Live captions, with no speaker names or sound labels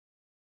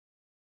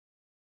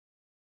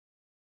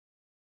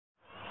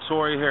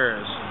Tory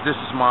Harris. This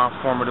is my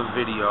informative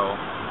video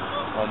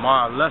on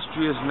my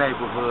illustrious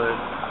neighborhood,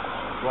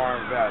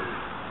 Garden Valley.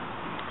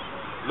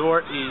 Lower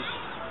East,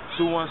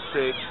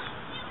 216,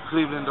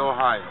 Cleveland,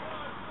 Ohio.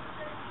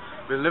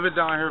 Been living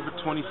down here for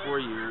 24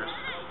 years.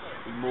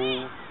 We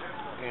moved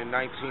in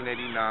 1989.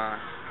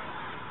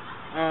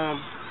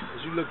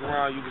 As you look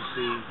around, you can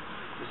see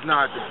it's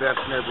not the best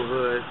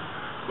neighborhood,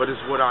 but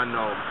it's what I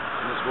know,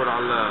 and it's what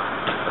I love.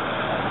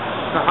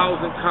 It's a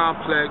housing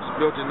complex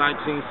built in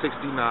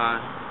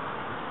 1969.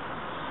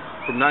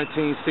 From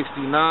 1969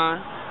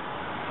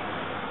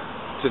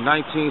 to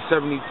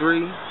 1973,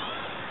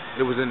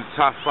 it was in the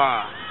top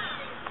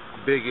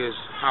 5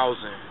 biggest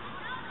housing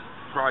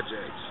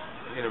projects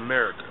in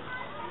America.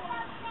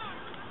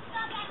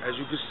 As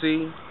you can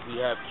see, we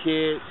have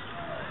kids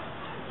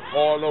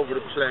all over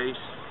the place.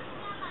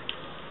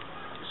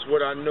 It's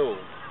what I knew.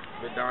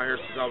 Been down here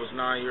since I was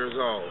 9 years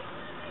old.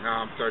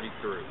 Now I'm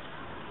 33.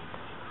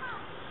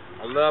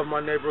 I love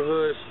my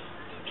neighborhoods.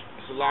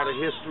 There's a lot of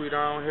history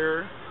down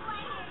here.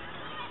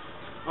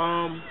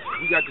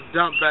 We got the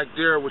dump back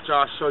there, which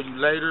I'll show you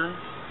later.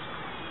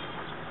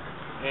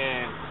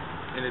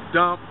 And the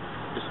dump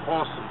is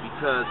awesome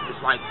because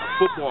it's like a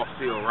football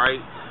field, right?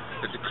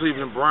 That the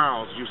Cleveland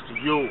Browns used to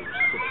use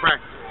for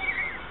practice.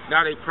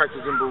 Now they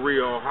practice in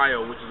Berea,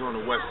 Ohio, which is on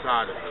the west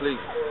side of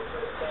Cleveland.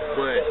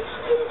 But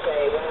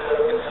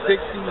in the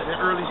 60s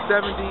and early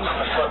 70s,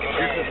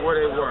 this is where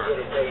they were.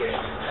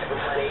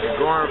 In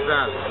Garden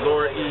Valley,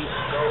 Lower East,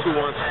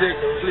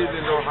 216,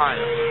 Cleveland,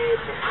 Ohio.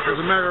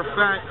 As a matter of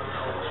fact,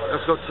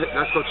 let's go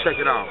check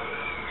it out.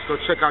 Let's go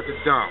check out the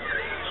dump.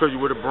 Show you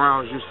where the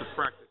Browns used to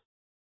practice.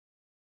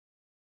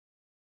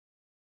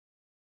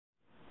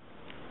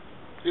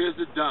 Here's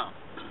the dump.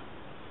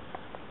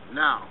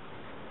 Now,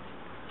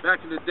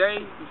 back in the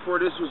day, before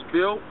this was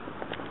built,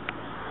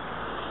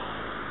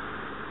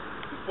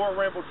 before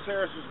Rainbow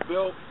Terrace was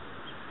built,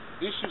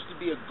 this used to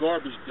be a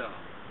garbage dump.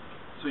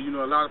 So, you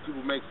know, a lot of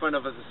people make fun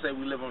of us and say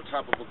we live on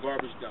top of a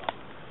garbage dump.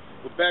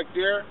 But back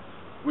there,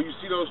 where you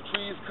see those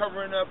trees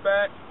covering up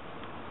back,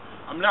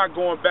 I'm not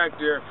going back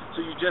there,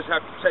 so you just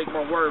have to take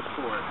my word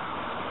for it.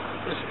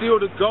 It's still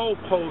the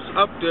goalposts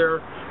up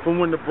there from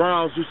when the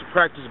Browns used to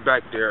practice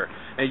back there.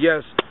 And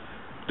yes,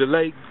 the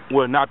late,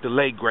 well, not the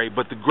late great,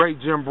 but the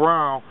great Jim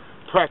Brown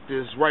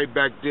practiced right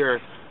back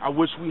there. I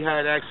wish we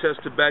had access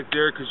to back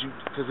there because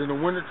in the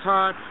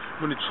wintertime,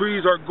 when the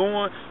trees are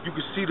gone, you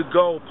can see the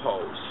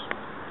goalposts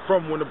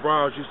from when the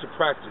Browns used to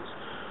practice.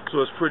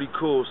 So it's pretty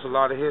cool. It's a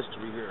lot of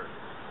history here.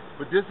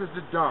 But this is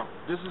the dump.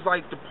 This is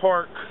like the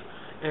park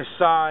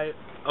inside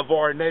of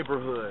our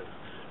neighborhood.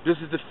 This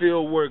is the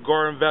field where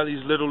Garden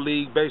Valley's Little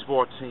League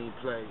baseball team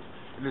plays.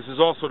 And this is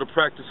also the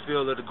practice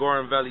field of the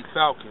Garden Valley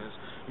Falcons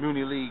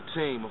Muni League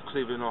team of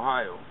Cleveland,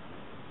 Ohio.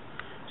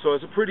 So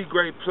it's a pretty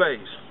great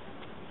place.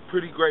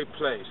 Pretty great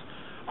place.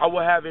 I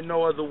would have it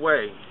no other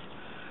way.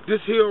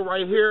 This hill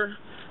right here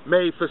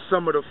made for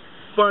some of the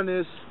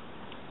funnest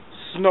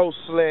snow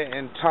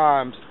sledding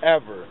times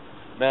ever.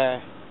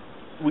 Man,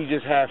 we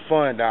just had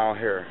fun down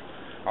here.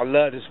 I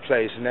love this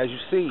place, and as you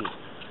see,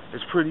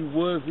 it's pretty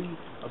woodsy,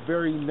 a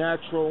very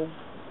natural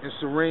and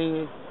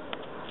serene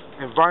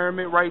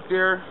environment right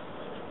there.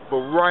 But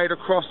right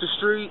across the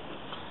street,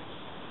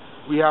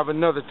 we have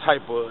another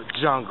type of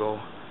jungle.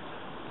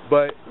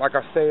 But like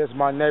I say, it's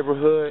my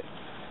neighborhood,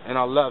 and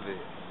I love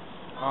it.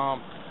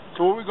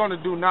 So what we're going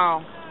to do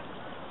now,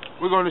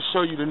 we're going to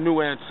show you the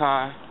new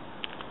Anton,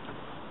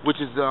 which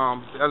is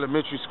the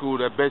elementary school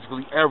that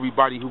basically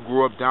everybody who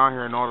grew up down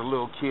here and all the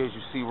little kids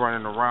you see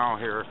running around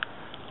here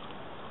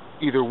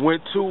either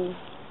went to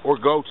or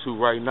go to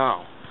right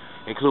now,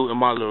 including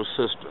my little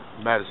sister,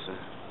 Madison.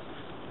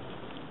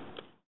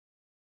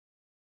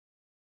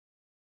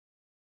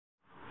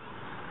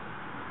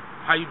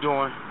 How you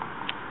doing?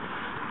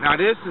 Now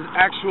this is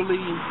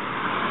actually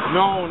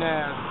known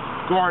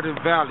as Garden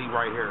Valley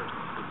right here.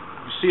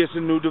 You see it's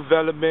a new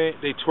development.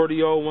 They tore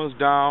the old ones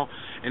down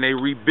and they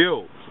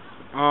rebuilt.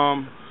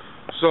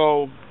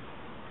 So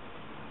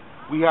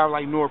we have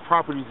like newer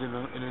properties in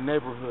the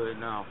neighborhood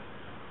now.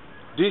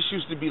 This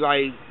used to be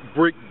like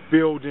brick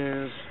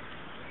buildings,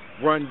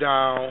 run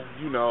down,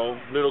 you know,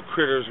 little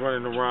critters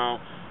running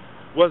around.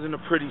 Wasn't a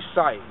pretty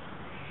sight.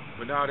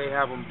 But now they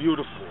have them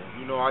beautiful.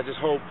 You know, I just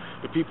hope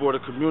the people of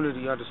the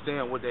community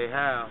understand what they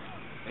have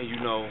and, you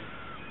know,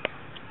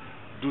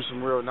 do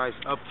some real nice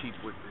upkeep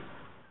with it.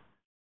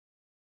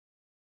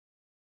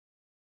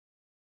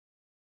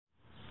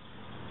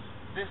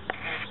 This is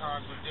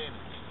Anton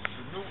Gradini,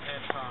 the new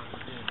Anton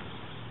Gradini.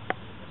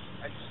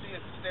 As you see,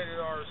 it's a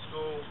state-of-the-art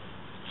school.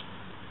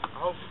 I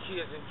hope the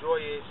kids enjoy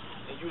it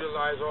and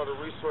utilize all the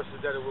resources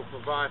that it will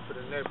provide for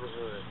the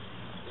neighborhood.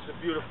 It's a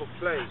beautiful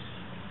place.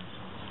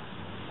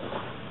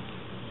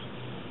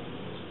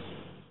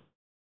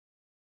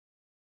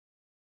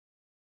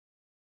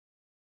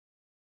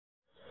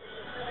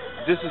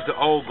 This is the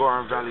old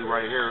Garden Valley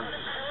right here.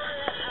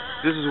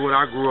 This is what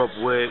I grew up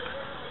with.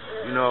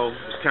 You know,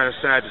 it's kind of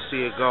sad to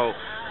see it go,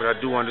 but I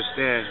do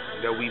understand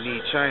that we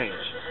need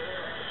change.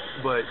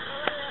 But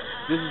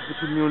this is the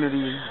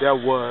community that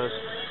was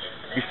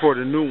before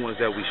the new ones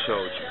that we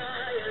showed you.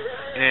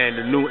 And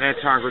the new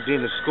Anton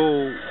Gardena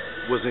School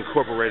was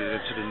incorporated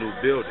into the new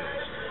buildings.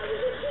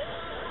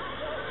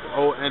 The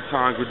old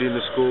Anton Gardena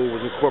School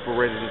was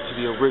incorporated into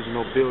the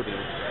original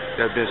buildings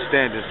that have been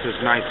standing since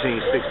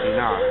 1969.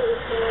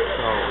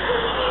 So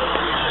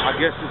I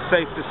guess it's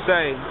safe to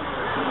say,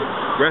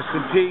 rest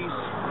in peace,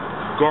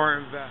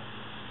 Garden Valley.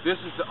 This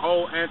is the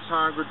old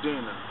Anton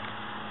Gardena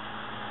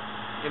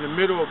in the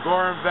middle of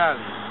Garden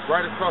Valley,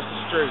 right across the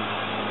street.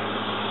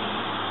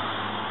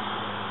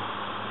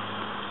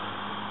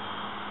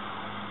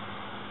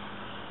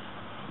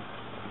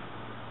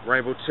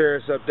 Rainbow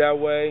Terrace up that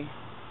way.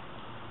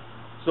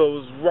 So it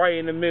was right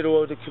in the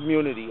middle of the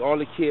community. All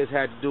the kids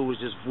had to do was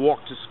just walk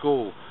to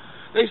school.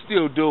 They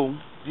still do.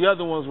 The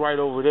other one's right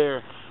over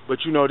there.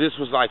 But you know, this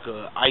was like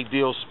an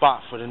ideal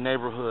spot for the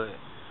neighborhood.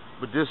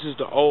 But this is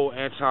the old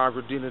Anton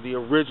Gardena, the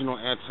original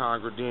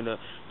Anton Gardena,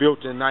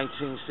 built in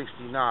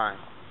 1969.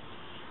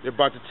 They're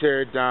about to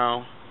tear it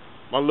down.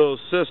 My little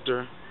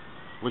sister,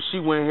 when she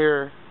went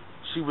here,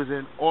 she was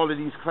in all of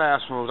these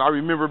classrooms. I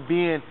remember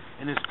being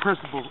in this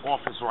principal's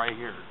office right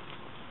here.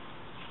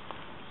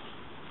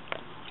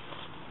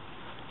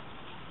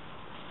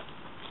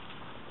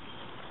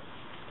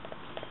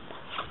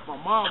 My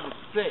mom was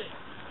sick.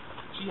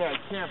 She had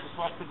cancer,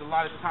 so I spent a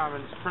lot of time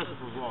in this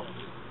principal's office.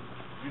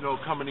 You know,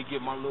 coming to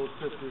get my little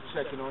sister,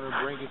 checking on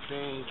her, bringing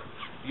things.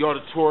 The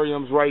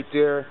auditorium's right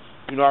there.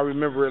 You know, I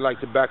remember it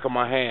like the back of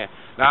my hand.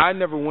 Now, I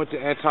never went to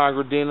Anton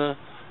Gardena,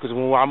 because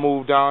when I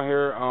moved down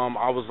here,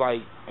 I was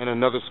like in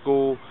another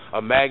school,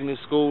 a magnet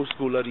school,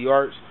 School of the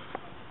Arts.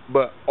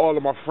 But all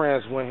of my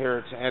friends went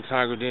here to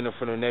Anton Gardena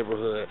from the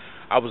neighborhood.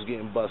 I was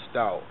getting bussed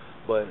out.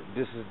 But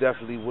this is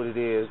definitely what it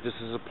is. This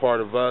is a part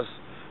of us.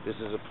 This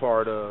is a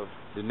part of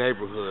the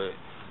neighborhood.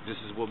 This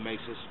is what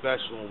makes it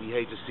special, and we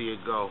hate to see it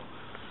go.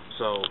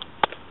 So,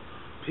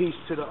 peace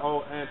to the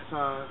old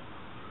Anton.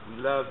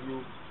 We love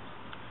you.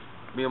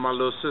 Me and my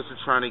little sister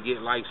trying to get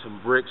like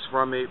some bricks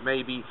from it,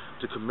 maybe,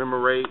 to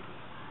commemorate.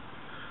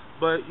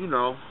 But, you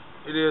know,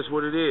 it is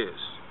what it is.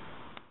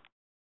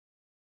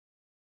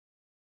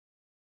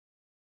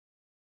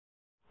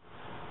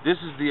 This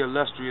is the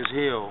illustrious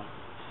hill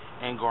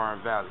in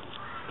Garden Valley.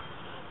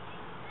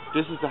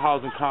 This is the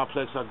housing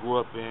complex I grew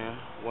up in,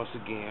 once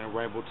again,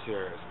 Rainbow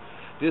Terrace.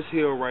 This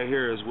hill right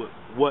here is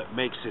what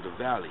makes it a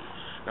valley.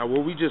 Now,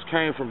 where we just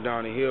came from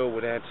down the hill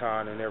with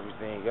Anton and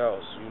everything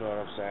else, you know what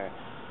I'm saying,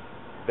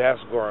 that's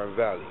Garden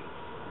Valley.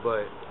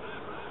 But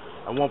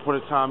at one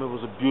point in time, it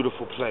was a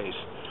beautiful place.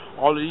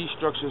 All of these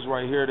structures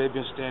right here, they've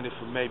been standing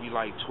for maybe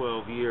like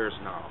 12 years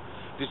now.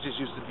 This just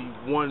used to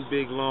be one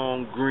big,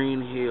 long,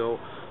 green hill.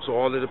 So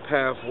all of the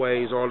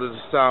pathways, all of the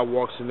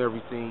sidewalks and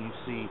everything you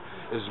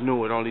see is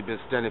new. It only been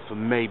standing for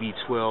maybe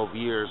 12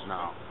 years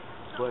now.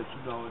 But,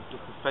 you know, it's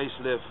just a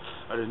facelift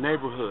of the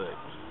neighborhood.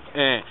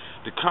 And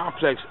the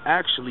complex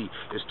actually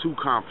is two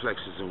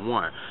complexes in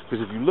one.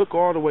 Because if you look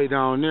all the way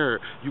down there,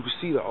 you can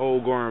see the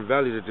old Garden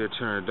Valley that they're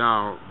tearing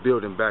down,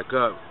 building back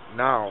up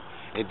now.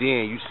 And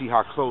then you see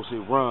how close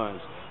it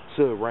runs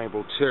to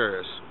Rainbow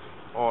Terrace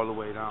all the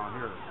way down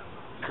here.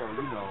 So,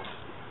 you know,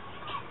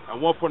 at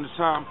one point in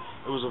time,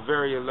 it was a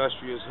very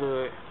illustrious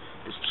hood.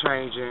 It's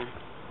changing,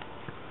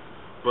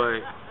 but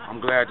I'm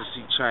glad to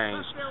see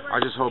change. I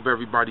just hope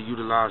everybody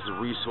utilize the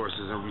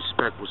resources and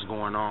respect what's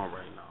going on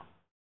right now.